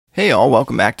Hey all,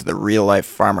 welcome back to the Real Life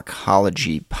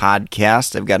Pharmacology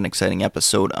podcast. I've got an exciting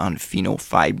episode on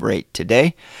Fenofibrate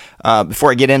today.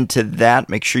 Before I get into that,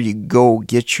 make sure you go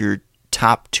get your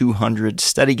top 200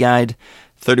 study guide,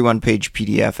 31-page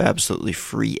PDF, absolutely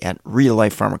free at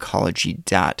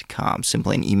reallifepharmacology.com.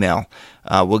 Simply an email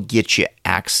will get you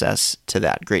access to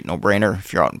that. Great no-brainer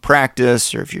if you're out in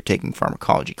practice or if you're taking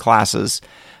pharmacology classes.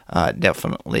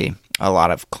 Definitely a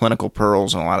lot of clinical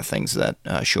pearls and a lot of things that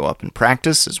show up in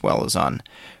practice as well as on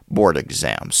board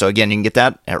exams. So again, you can get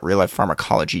that at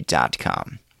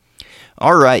reallifepharmacology.com.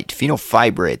 All right,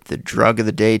 Fenofibrate, the drug of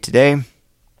the day today.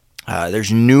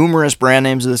 There's numerous brand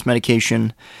names of this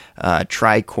medication: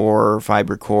 Tricor,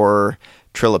 Fibricor,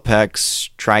 Trilopex,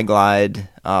 Triglide,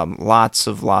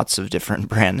 lots of different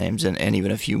brand names and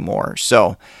even a few more.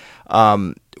 So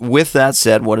with that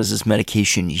said, what is this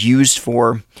medication used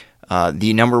for?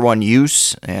 The number one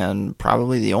use, and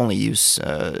probably the only use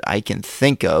I can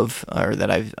think of, or that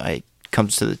I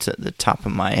comes to the top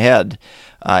of my head,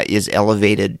 is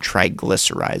elevated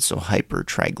triglycerides, so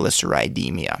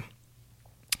hypertriglyceridemia.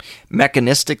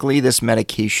 Mechanistically, this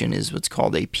medication is what's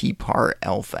called a PPAR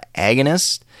alpha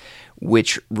agonist,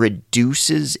 which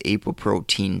reduces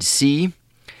apoprotein C,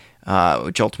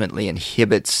 which ultimately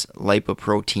inhibits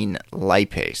lipoprotein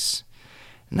lipase.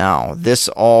 Now, this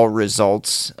all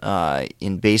results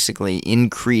in basically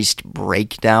increased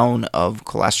breakdown of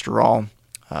cholesterol,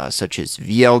 such as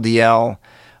VLDL,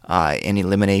 and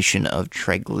elimination of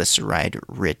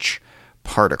triglyceride-rich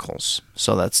particles.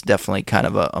 So that's definitely kind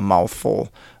of a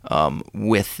mouthful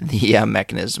with the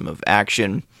mechanism of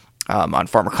action. On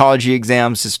pharmacology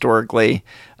exams, historically,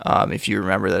 if you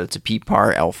remember that it's a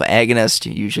PPAR alpha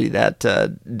agonist, usually that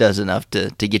does enough to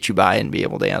get you by and be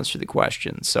able to answer the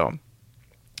question. So,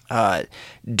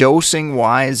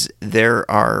 dosing-wise, there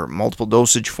are multiple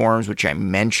dosage forms, which I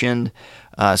mentioned.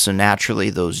 So naturally,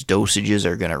 those dosages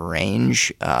are going to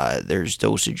range. There's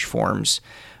dosage forms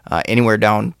anywhere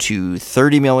down to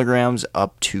 30 milligrams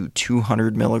up to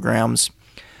 200 milligrams.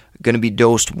 Going to be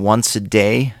dosed once a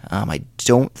day. I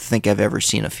don't think I've ever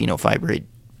seen a Fenofibrate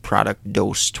product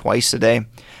dosed twice a day.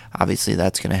 Obviously,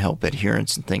 that's going to help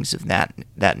adherence and things of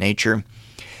that nature.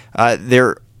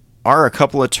 There are a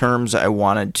couple of terms I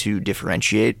wanted to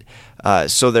differentiate.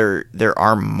 So there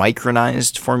are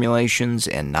micronized formulations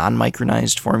and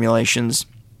non-micronized formulations.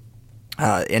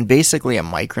 And basically a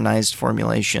micronized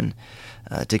formulation,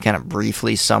 to kind of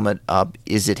briefly sum it up,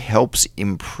 is it helps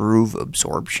improve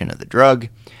absorption of the drug.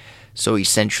 So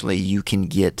essentially you can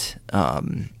get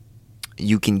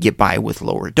by with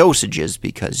lower dosages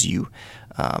because you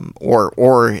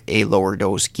or a lower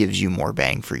dose gives you more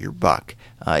bang for your buck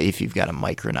if you've got a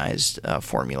micronized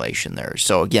formulation there.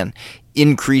 So again,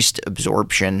 increased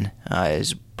absorption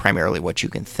is primarily what you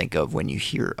can think of when you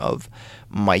hear of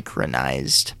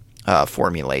micronized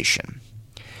formulation.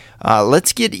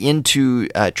 Let's get into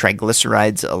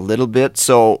triglycerides a little bit.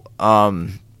 So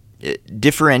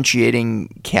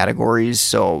differentiating categories.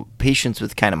 So patients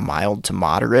with kind of mild to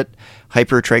moderate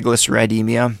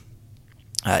hypertriglyceridemia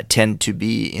tend to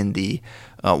be in the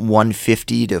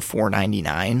 150 to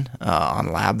 499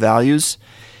 on lab values.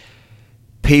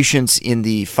 Patients in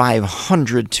the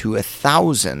 500 to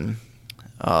 1,000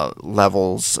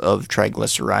 levels of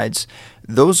triglycerides,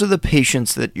 those are the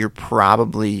patients that you're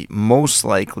probably most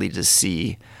likely to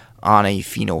see on a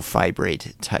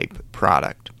Fenofibrate type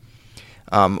product.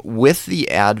 With the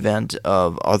advent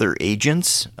of other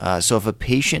agents, so if a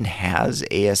patient has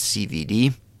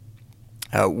ASCVD,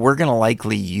 we're going to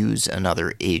likely use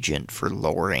another agent for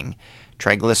lowering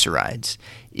triglycerides.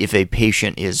 If a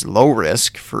patient is low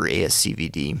risk for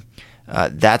ASCVD,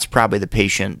 that's probably the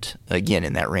patient, again,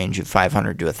 in that range of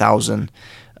 500 to 1,000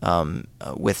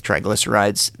 with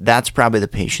triglycerides. That's probably the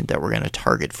patient that we're going to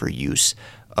target for use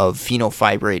of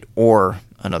Fenofibrate or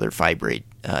another fibrate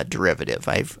derivative.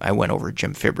 I went over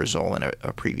gemfibrozole in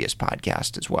a previous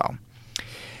podcast as well.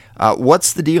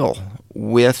 What's the deal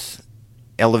with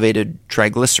elevated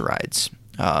triglycerides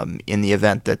in the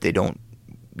event that they don't,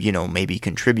 maybe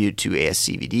contribute to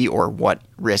ASCVD, or what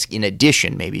risk in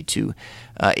addition maybe to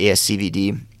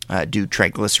ASCVD do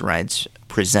triglycerides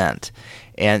present?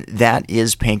 And that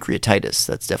is pancreatitis.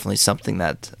 That's definitely something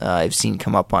that I've seen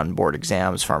come up on board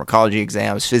exams, pharmacology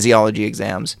exams, physiology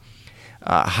exams.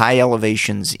 High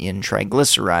elevations in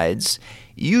triglycerides,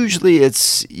 usually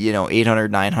it's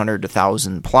 800, 900,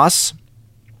 1,000 plus.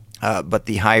 But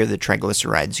the higher the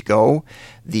triglycerides go,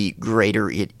 the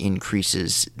greater it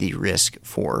increases the risk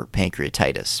for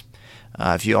pancreatitis.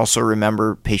 If you also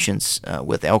remember, patients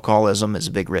with alcoholism is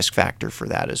a big risk factor for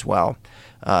that as well.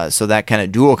 So that kind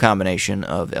of dual combination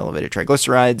of elevated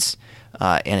triglycerides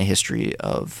and a history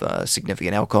of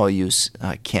significant alcohol use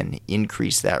can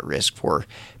increase that risk for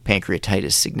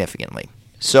pancreatitis significantly.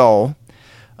 So,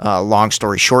 long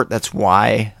story short, that's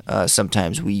why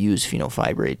sometimes we use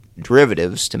fenofibrate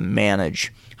derivatives to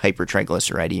manage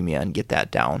hypertriglyceridemia and get that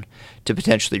down to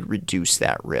potentially reduce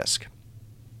that risk.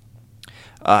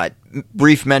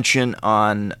 Brief mention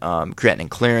on creatinine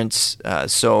clearance.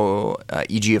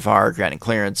 EGFR, creatinine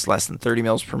clearance, less than 30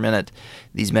 mils per minute.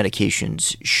 These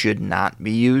medications should not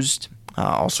be used.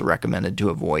 Also recommended to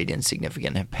avoid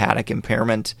insignificant hepatic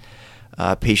impairment.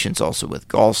 Patients also with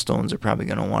gallstones are probably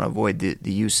going to want to avoid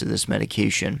the use of this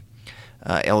medication.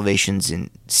 Elevations in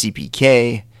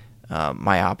CPK,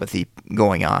 myopathy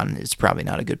going on is probably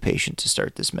not a good patient to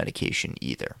start this medication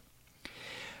either.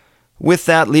 With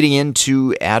that, leading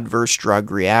into adverse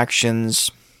drug reactions,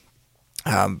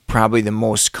 probably the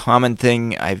most common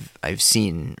thing I've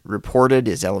seen reported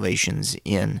is elevations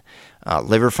in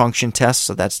liver function tests,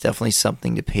 so that's definitely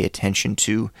something to pay attention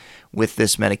to with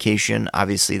this medication.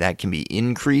 Obviously, that can be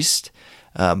increased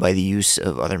by the use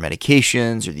of other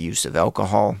medications or the use of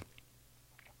alcohol.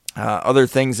 Other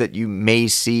things that you may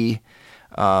see,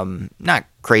 not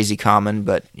crazy common,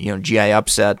 but GI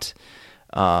upset,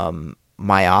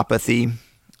 myopathy,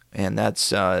 and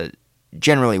that's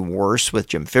generally worse with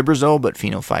gemfibrozole, but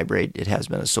fenofibrate it has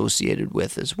been associated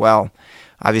with as well.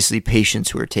 Obviously,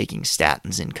 patients who are taking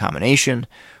statins in combination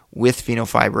with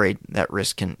fenofibrate, that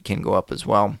risk can go up as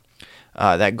well.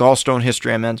 That gallstone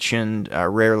history I mentioned,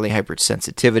 rarely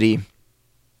hypersensitivity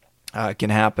can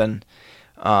happen.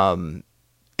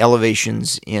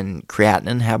 Elevations in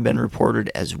creatinine have been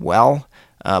reported as well.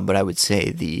 But I would say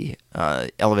the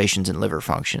elevations in liver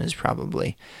function is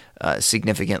probably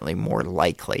significantly more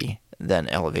likely than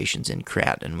elevations in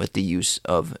creatinine with the use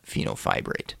of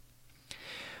fenofibrate.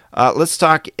 Let's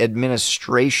talk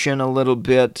administration a little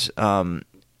bit.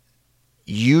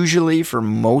 Usually for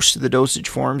most of the dosage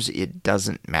forms, it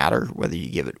doesn't matter whether you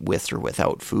give it with or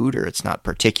without food, or it's not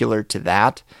particular to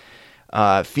that.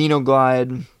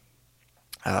 Phenoglide,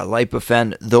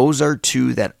 Lipofen, those are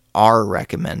two that are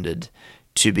recommended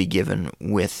to be given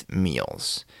with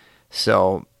meals.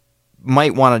 So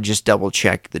might want to just double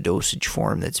check the dosage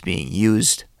form that's being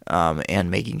used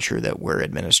and making sure that we're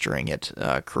administering it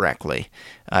correctly.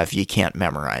 If you can't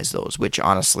memorize those, which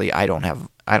honestly I don't have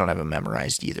them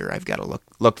memorized either. I've got to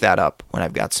look that up when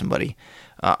I've got somebody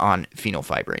on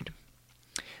fenofibrate.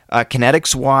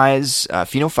 Kinetics wise,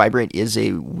 fenofibrate is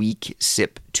a weak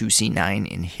CYP2C9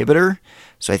 inhibitor,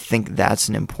 so I think that's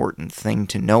an important thing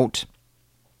to note.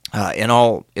 And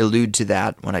I'll allude to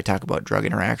that when I talk about drug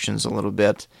interactions a little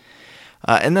bit.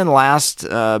 And then last,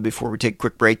 before we take a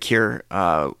quick break here,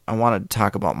 I want to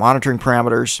talk about monitoring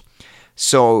parameters.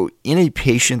 So in a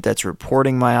patient that's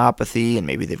reporting myopathy, and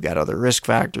maybe they've got other risk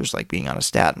factors like being on a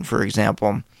statin, for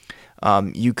example,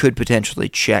 you could potentially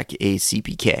check a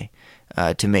CPK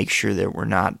to make sure that we're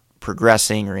not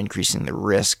progressing or increasing the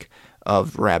risk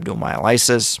of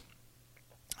rhabdomyolysis.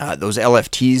 Those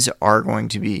LFTs are going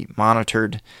to be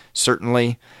monitored,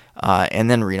 certainly,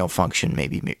 and then renal function may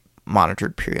be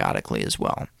monitored periodically as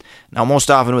well. Now,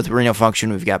 most often with renal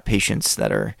function, we've got patients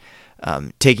that are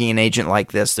taking an agent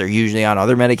like this. They're usually on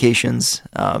other medications.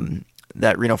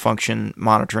 That renal function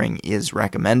monitoring is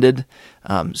recommended,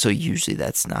 so usually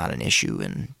that's not an issue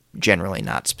and generally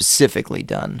not specifically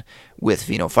done with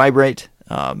fenofibrate,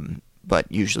 but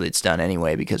usually it's done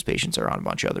anyway because patients are on a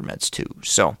bunch of other meds too.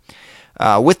 So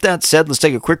with that said, let's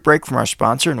take a quick break from our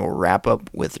sponsor and we'll wrap up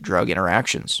with drug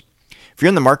interactions. If you're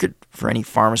in the market for any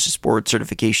pharmacist board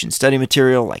certification study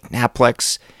material like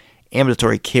NAPLEX,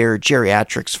 ambulatory care,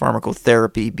 geriatrics,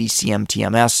 pharmacotherapy, BCM,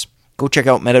 TMS, go check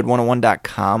out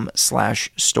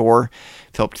meded101.com/store.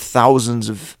 We've helped thousands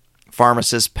of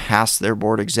pharmacists pass their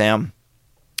board exam,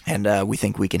 and we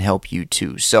think we can help you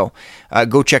too. So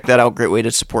go check that out. Great way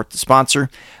to support the sponsor.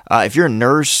 If you're a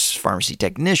nurse, pharmacy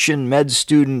technician, med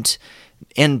student,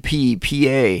 NP,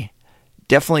 PA,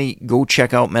 definitely go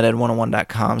check out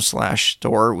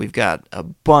meded101.com/store. We've got a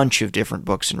bunch of different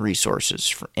books and resources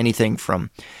for anything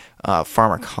from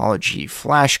pharmacology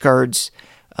flashcards,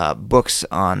 books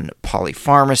on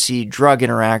polypharmacy, drug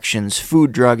interactions,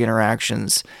 food-drug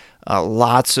interactions,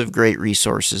 lots of great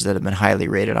resources that have been highly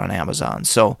rated on Amazon.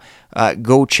 So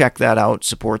go check that out.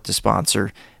 Support the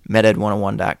sponsor,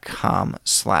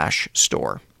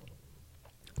 meded101.com/store.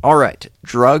 All right,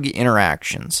 drug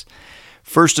interactions.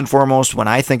 First and foremost, when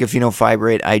I think of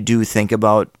fenofibrate, I do think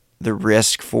about the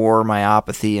risk for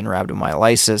myopathy and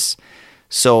rhabdomyolysis.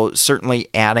 So certainly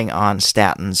adding on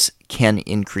statins can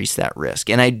increase that risk.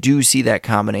 And I do see that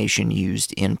combination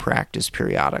used in practice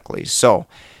periodically. So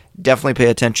definitely pay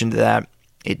attention to that.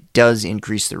 it does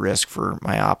increase the risk for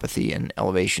myopathy and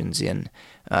elevations in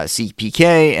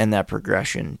CPK and that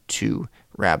progression to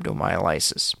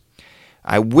rhabdomyolysis.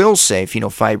 I will say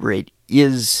fenofibrate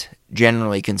is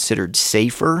generally considered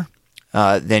safer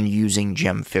than using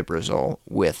gemfibrozole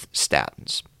with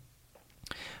statins.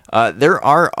 There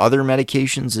are other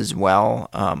medications as well,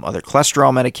 other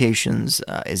cholesterol medications,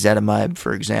 ezetimibe,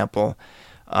 for example.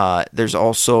 There's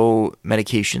also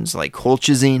medications like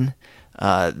colchicine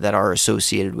that are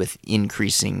associated with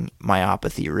increasing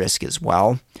myopathy risk as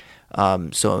well.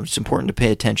 So it's important to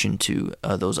pay attention to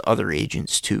those other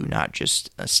agents too, not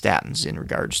just statins in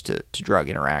regards to drug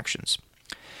interactions.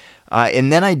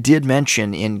 And then I did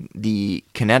mention in the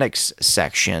kinetics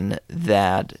section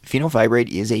that fenofibrate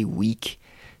is a weak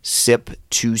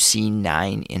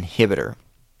CYP2C9 inhibitor.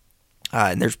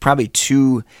 And there's probably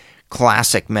two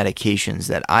classic medications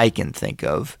that I can think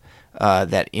of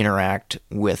that interact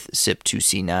with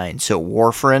CYP2C9. So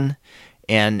warfarin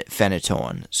and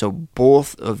phenytoin. So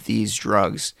both of these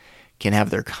drugs can have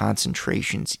their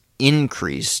concentrations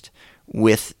increased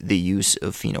with the use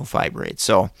of fenofibrate.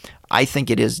 So I think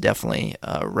it is definitely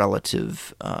a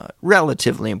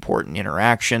relatively important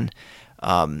interaction.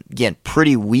 Again,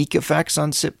 pretty weak effects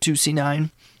on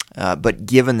CYP2C9, but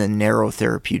given the narrow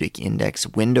therapeutic index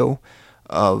window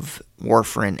of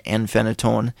warfarin and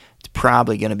phenytoin, it's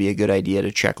probably going to be a good idea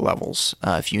to check levels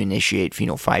if you initiate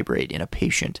fenofibrate in a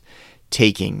patient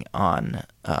taking warfarin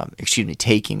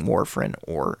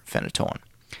or phenytoin.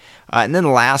 And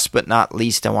then last but not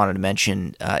least, I wanted to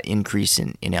mention increase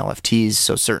in LFTs.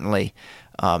 So certainly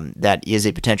that is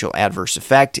a potential adverse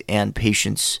effect, and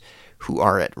patients who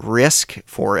are at risk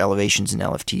for elevations in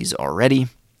LFTs already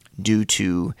due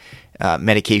to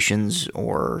medications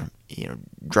or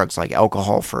drugs like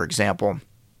alcohol, for example,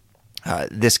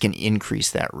 this can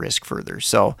increase that risk further.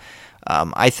 So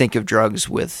I think of drugs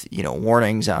with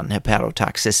warnings on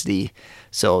hepatotoxicity.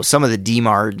 So some of the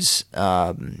DMARDs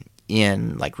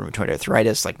in like rheumatoid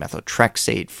arthritis, like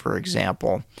methotrexate, for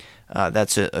example,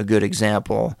 that's a good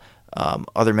example.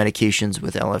 Other medications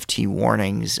with LFT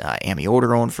warnings,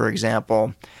 amiodarone, for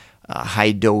example,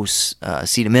 high-dose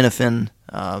acetaminophen,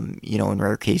 in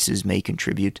rare cases may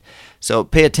contribute. So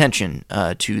pay attention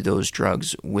to those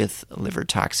drugs with liver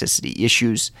toxicity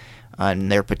issues and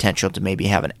their potential to maybe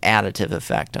have an additive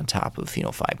effect on top of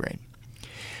fenofibrate.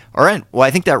 All right, well,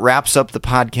 I think that wraps up the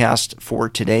podcast for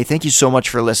today. Thank you so much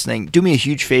for listening. Do me a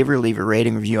huge favor, leave a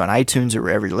rating review on iTunes or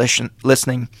wherever you're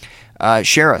listening.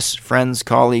 Share us, friends,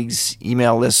 colleagues,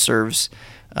 email listservs,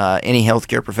 any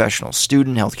healthcare professional,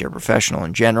 student, healthcare professional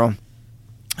in general.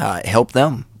 Help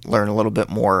them learn a little bit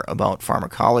more about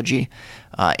pharmacology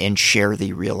and share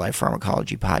the Real Life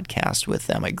Pharmacology podcast with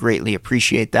them. I greatly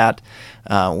appreciate that.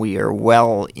 We are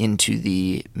well into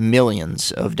the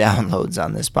millions of downloads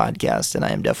on this podcast, and I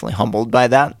am definitely humbled by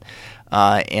that.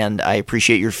 And I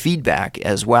appreciate your feedback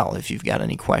as well. If you've got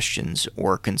any questions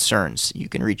or concerns, you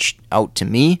can reach out to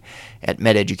me at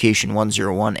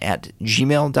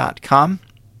mededucation101@gmail.com.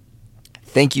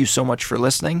 Thank you so much for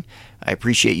listening. I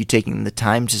appreciate you taking the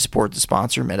time to support the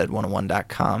sponsor,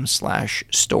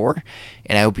 meded101.com/store,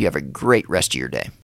 and I hope you have a great rest of your day.